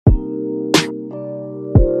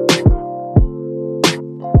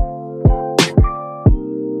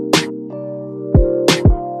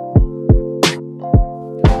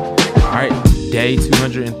Day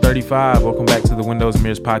 235. Welcome back to the Windows and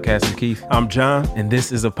Mirrors podcast. I'm Keith. I'm John. And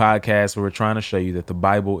this is a podcast where we're trying to show you that the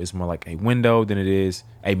Bible is more like a window than it is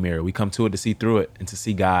a mirror. We come to it to see through it and to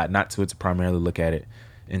see God, not to it to primarily look at it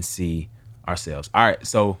and see ourselves. All right,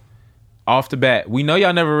 so off the bat, we know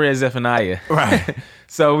y'all never read Zephaniah. Right.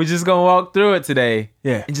 So we're just going to walk through it today.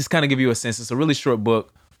 Yeah. And just kind of give you a sense. It's a really short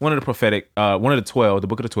book. One of the prophetic, one of the 12, the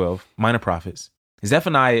book of the 12, minor prophets.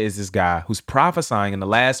 Zephaniah is this guy who's prophesying in the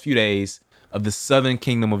last few days of the southern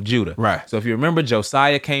kingdom of Judah. Right. So if you remember,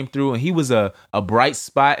 Josiah came through and he was a bright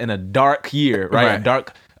spot in a dark year, right? A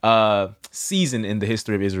dark season in the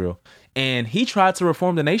history of Israel. And he tried to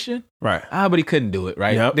reform the nation. Right. But he couldn't do it,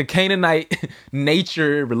 right? Yep. The Canaanite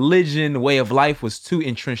nature, religion, way of life was too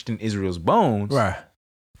entrenched in Israel's bones. Right.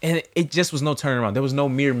 And it just was no turning around. There was no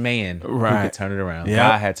mere man who could turn it around. Yep.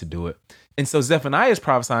 God had to do it. And so Zephaniah is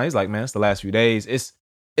prophesying. He's like, man, it's the last few days.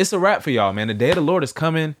 It's a wrap for y'all, man. The day of the Lord is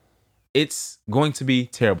coming. It's going to be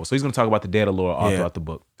terrible. So he's going to talk about the day of the Lord all throughout the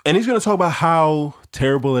book. And he's going to talk about how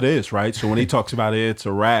terrible it is, right? So when he talks about it's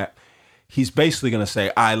a wrap, he's basically going to say,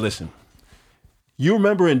 all right, listen, you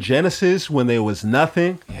remember in Genesis when there was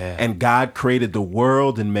nothing and God created the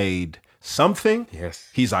world and made something? Yes.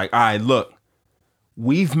 He's like, all right, look,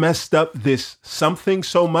 we've messed up this something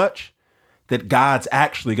so much that God's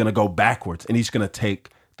actually going to go backwards and he's going to take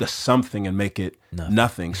the something and make it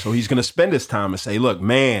nothing. So he's going to spend his time and say, look,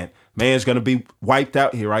 man's going to be wiped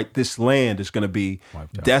out here, right? This land is going to be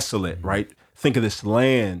desolate, right? Think of this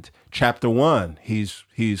land. Chapter 1, he's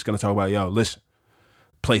going to talk about, yo, listen,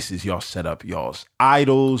 places y'all set up, y'all's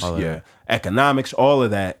idols, your economics, all of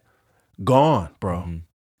that, gone, bro. Mm-hmm.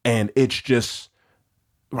 And it's just,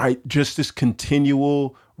 right, just this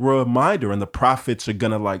continual reminder. And the prophets are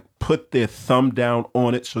going to like put their thumb down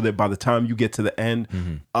on it so that by the time you get to the end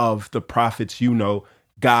of the prophets, you know,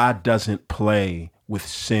 God doesn't play with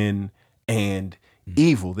sin and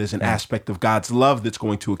evil. There's an aspect of God's love that's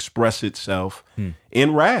going to express itself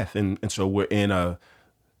in wrath. And so we're in a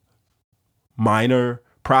minor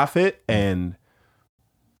prophet, and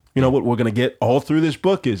you know what we're going to get all through this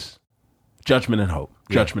book is judgment and hope.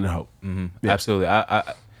 Judgment and hope. Mm-hmm. Yeah. Absolutely.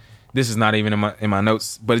 I this is not even in my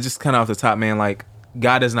notes, but it's just kind of off the top, man. Like,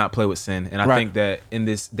 God does not play with sin. And I think that in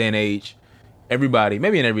this day and age, everybody,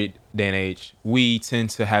 maybe in every day and age, we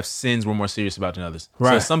tend to have sins we're more serious about than others.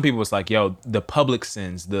 Right. So some people, it's like, yo, the public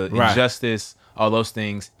sins, the injustice, all those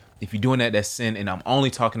things, if you're doing that, that's sin. And I'm only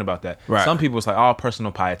talking about that. Right. Some people, it's like, oh,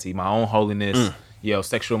 personal piety, my own holiness,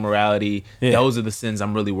 sexual morality. Those are the sins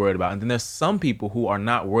I'm really worried about. And then there's some people who are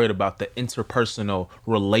not worried about the interpersonal,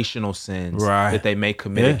 relational sins that they may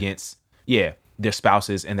commit against, their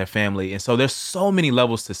spouses and their family. And so there's so many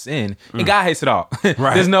levels to sin, and God hates it all.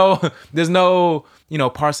 There's no,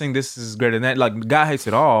 parsing this is greater than that. Like, God hates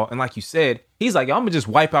it all. And like you said, he's like, I'm gonna just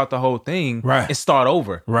wipe out the whole thing and start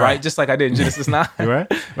over. Right. Just like I did in Genesis 9.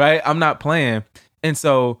 Right. I'm not playing. And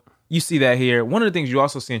so you see that here. One of the things you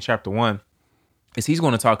also see in chapter 1 is he's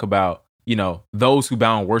going to talk about, those who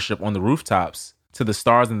bound worship on the rooftops to the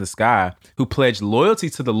stars in the sky, who pledged loyalty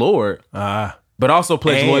to the Lord, but also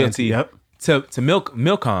pledged loyalty to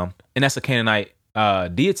Milcom, and that's a Canaanite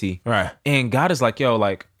deity. Right. And God is like, yo,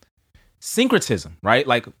 like syncretism, right?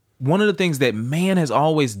 Like, one of the things that man has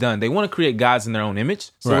always done, they want to create gods in their own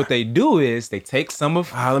image. So what they do is they take some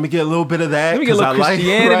of... let me get a little bit of that. Let me get a little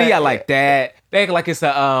Christianity. I like that. They act like it's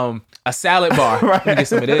a salad bar. Let me get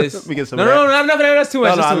some of this. Let me get some of that. No, nothing. That's too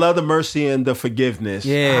much. I love the mercy and the forgiveness.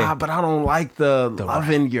 Yeah. But I don't like the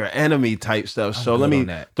loving your enemy type stuff. So let me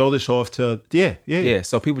throw this off to... Yeah.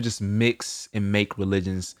 So people just mix and make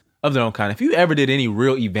religions of their own kind. If you ever did any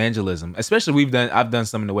real evangelism, especially I've done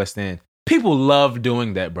some in the West End, people love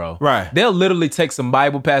doing that, bro. Right. They'll literally take some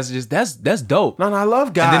Bible passages. That's dope. No, I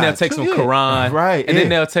love God. And then they'll take some Quran. Right. And then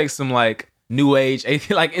they'll take some like New Age.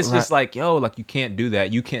 Like, it's just like, yo, like, you can't do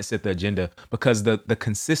that. You can't set the agenda, because the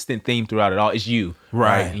consistent theme throughout it all is you.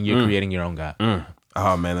 Right. And you're creating your own God.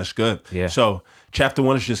 Oh, man, that's good. Yeah. So chapter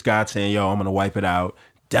 1 is just God saying, yo, I'm going to wipe it out.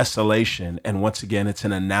 Desolation. And once again, it's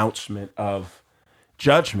an announcement of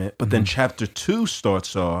judgment. But then chapter 2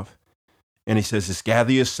 starts off, and he says, "Just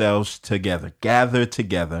gather yourselves together, gather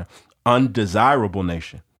together, undesirable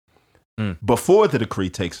nation, before the decree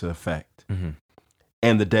takes effect,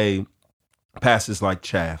 and the day passes like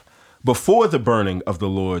chaff, before the burning of the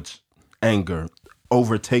Lord's anger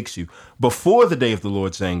overtakes you, before the day of the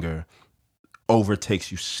Lord's anger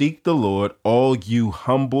overtakes you. Seek the Lord, all you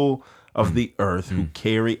humble of the earth who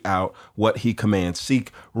carry out what he commands.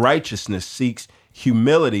 Seek righteousness, seek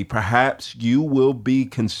humility. Perhaps you will be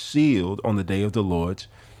concealed on the day of the Lord's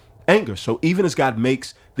anger." So even as God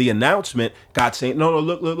makes the announcement, God's saying, no,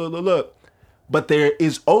 look. But there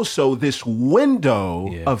is also this window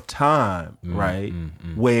of time, right?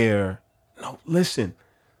 Where, no, listen,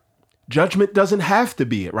 judgment doesn't have to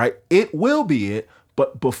be it, right? It will be it.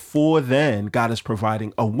 But before then, God is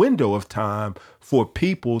providing a window of time for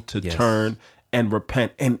people to turn and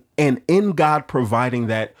repent. And in God providing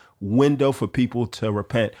that window for people to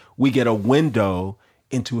repent, we get a window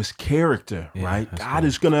into his character, right? God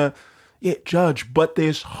is going to judge, but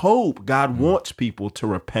there's hope. God wants people to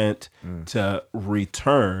repent, to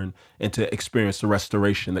return, and to experience the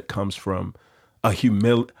restoration that comes from a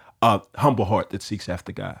humble heart that seeks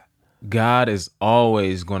after God. God is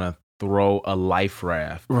always going to throw a life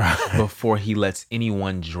raft before he lets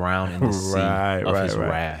anyone drown in the sea of his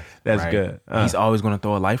wrath. That's good. He's always going to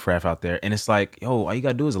throw a life raft out there. And it's like, yo, all you got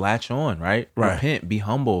to do is latch on, right? Repent, be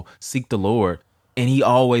humble, seek the Lord. And he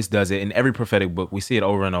always does it in every prophetic book. We see it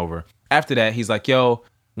over and over. After that, he's like, yo,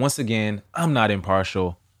 once again, I'm not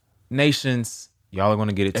impartial. Nations, y'all are going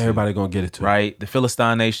to get it too. Everybody going to get it too. Right? The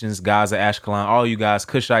Philistine nations, Gaza, Ashkelon, all you guys,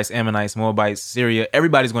 Cushites, Ammonites, Moabites, Syria,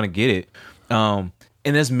 everybody's going to get it.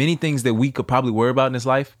 And there's many things that we could probably worry about in this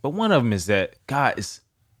life, but one of them is that God is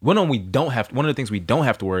one of the things we don't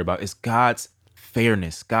have to worry about is God's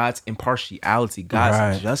fairness, God's impartiality,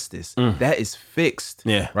 God's justice. That is fixed,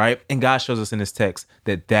 right? And God shows us in this text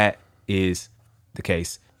that is the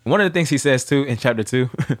case. One of the things he says too in chapter 2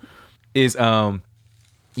 is,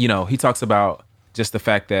 he talks about just the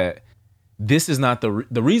fact that this is not the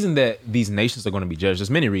reason that these nations are going to be judged. There's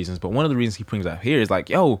many reasons, but one of the reasons he brings out here is like,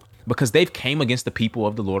 because they've came against the people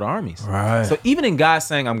of the Lord of armies. Right. So even in God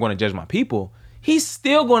saying, I'm going to judge my people, he's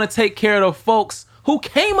still going to take care of the folks who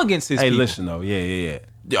came against his people. Hey, listen though.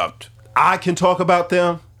 Yeah. I can talk about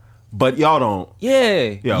them, but y'all don't.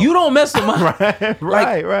 Yeah. You don't mess with my...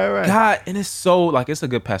 right. God, and it's so, like, it's a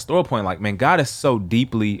good pastoral point. Like, man, God is so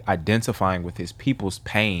deeply identifying with his people's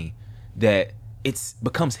pain that it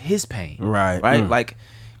becomes his pain. Right. Like,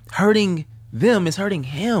 hurting them is hurting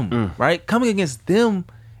him, right? Coming against them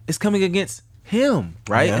is coming against him,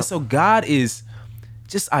 right? And so God is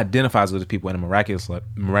just identifies with his people in a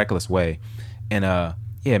miraculous way. And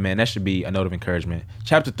man, that should be a note of encouragement.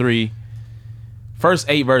 Chapter 3, first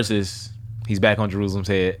 8 verses, he's back on Jerusalem's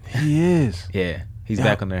head. He is. Yeah, he's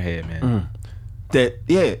back on their head, man.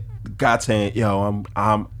 God saying, yo,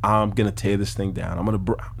 I'm gonna tear this thing down.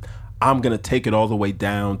 I'm gonna take it all the way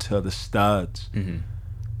down to the studs.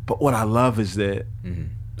 But what I love is that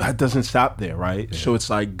that doesn't stop there, right? Yeah. So it's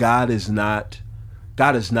like God is not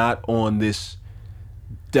on this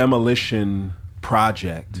demolition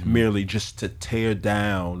project merely just to tear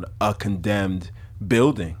down a condemned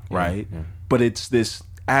building, right? But it's this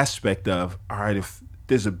aspect of, all right, if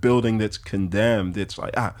there's a building that's condemned, it's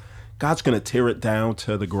like, God's going to tear it down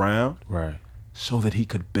to the ground, right, so that he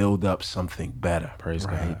could build up something better. Praise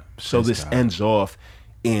God. So Praise this God. ends off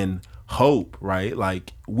in hope, right?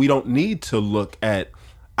 Like, we don't need to look at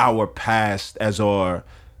our past as our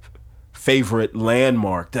favorite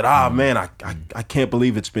landmark that, man, I can't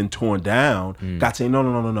believe it's been torn down. God saying,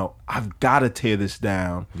 no. I've got to tear this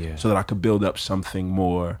down so that I could build up something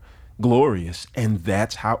more glorious. And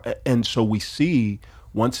that's how, and so we see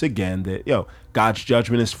once again that, God's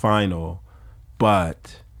judgment is final,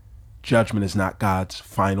 but judgment is not God's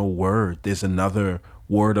final word. There's another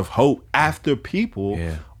word of hope after people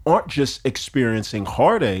aren't just experiencing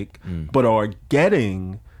heartache, but are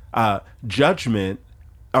getting judgment,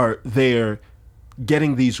 or they're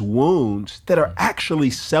getting these wounds that are actually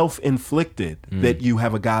self-inflicted, that you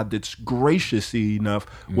have a God that's gracious enough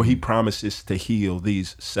where he promises to heal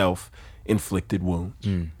these self-inflicted wounds.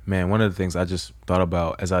 Man, one of the things I just thought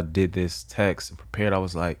about as I did this text and prepared, I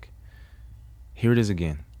was like, here it is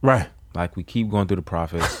again. Right. Like, we keep going through the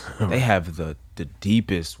prophets. They have the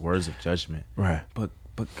deepest words of judgment. Right. But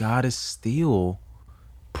God is still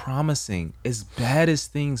promising, as bad as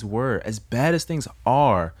things were, as bad as things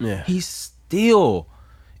are, he's still,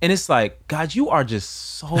 and it's like, God, you are just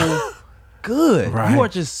so good. Right. You are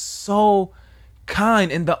just so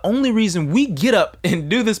kind. And the only reason we get up and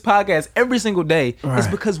do this podcast every single day is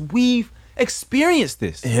because we've experienced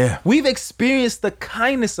this. Yeah. We've experienced the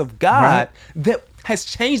kindness of God that has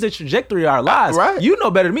changed the trajectory of our lives. Right. You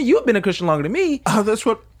know better than me. You've been a Christian longer than me. That's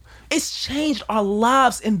what... It's changed our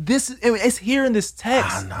lives, and it's here in this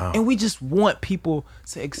text. I know. And we just want people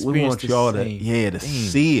to experience. We want y'all to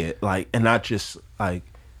see it, like, and not just like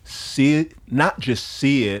see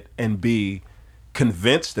it, and be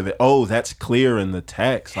convinced of it. Oh, that's clear in the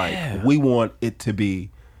text. Like, we want it to be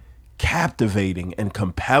captivating and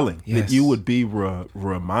compelling. That you would be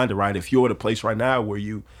reminded, right? If you're at a place right now where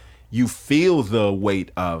you you feel the weight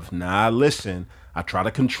of, nah, listen, I try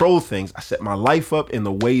to control things. I set my life up in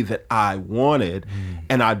the way that I wanted.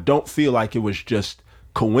 And I don't feel like it was just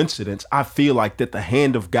coincidence. I feel like that the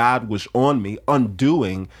hand of God was on me,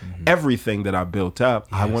 undoing everything that I built up.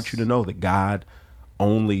 Yes. I want you to know that God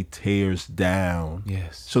only tears down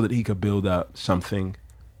so that he could build up something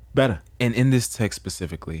better. And in this text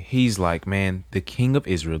specifically, he's like, man, the King of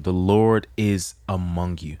Israel, the Lord is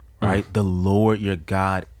among you, right? The Lord, your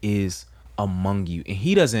God, is among you. And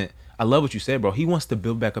he doesn't, I love what you said, bro. He wants to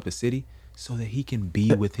build back up a city so that he can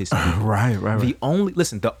be with his people. Right. The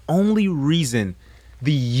only reason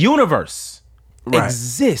the universe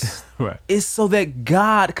exists is so that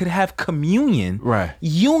God could have communion,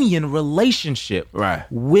 union, relationship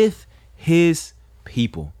with his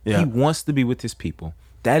people. He wants to be with his people.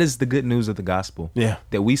 That is the good news of the gospel.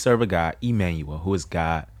 That we serve a God, Emmanuel, who is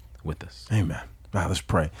God with us. Amen. Now let's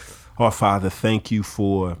pray. Our Father, thank you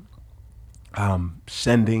for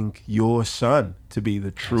sending your son to be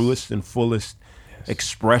the truest and fullest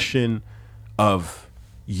expression of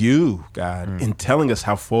you, God, in telling us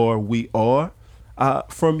how far we are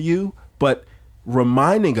from you, but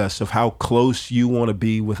reminding us of how close you want to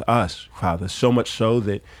be with us, Father, so much so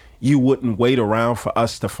that you wouldn't wait around for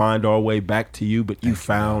us to find our way back to you, but you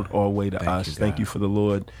found our way to us. Thank you for the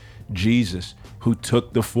Lord Jesus, who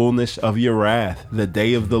took the fullness of your wrath, the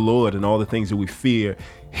day of the Lord, and all the things that we fear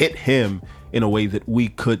hit him in a way that we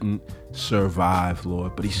couldn't survive,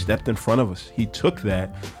 Lord. But he stepped in front of us. He took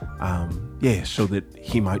that, so that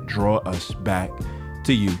he might draw us back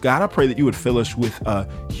to you. God, I pray that you would fill us with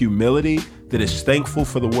humility that is thankful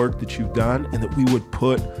for the work that you've done, and that we would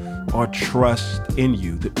put our trust in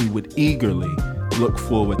you, that we would eagerly look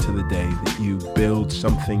forward to the day that you build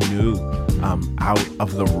something new out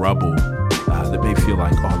of the rubble that may feel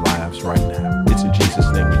like our lives right now. It's in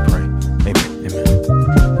Jesus' name we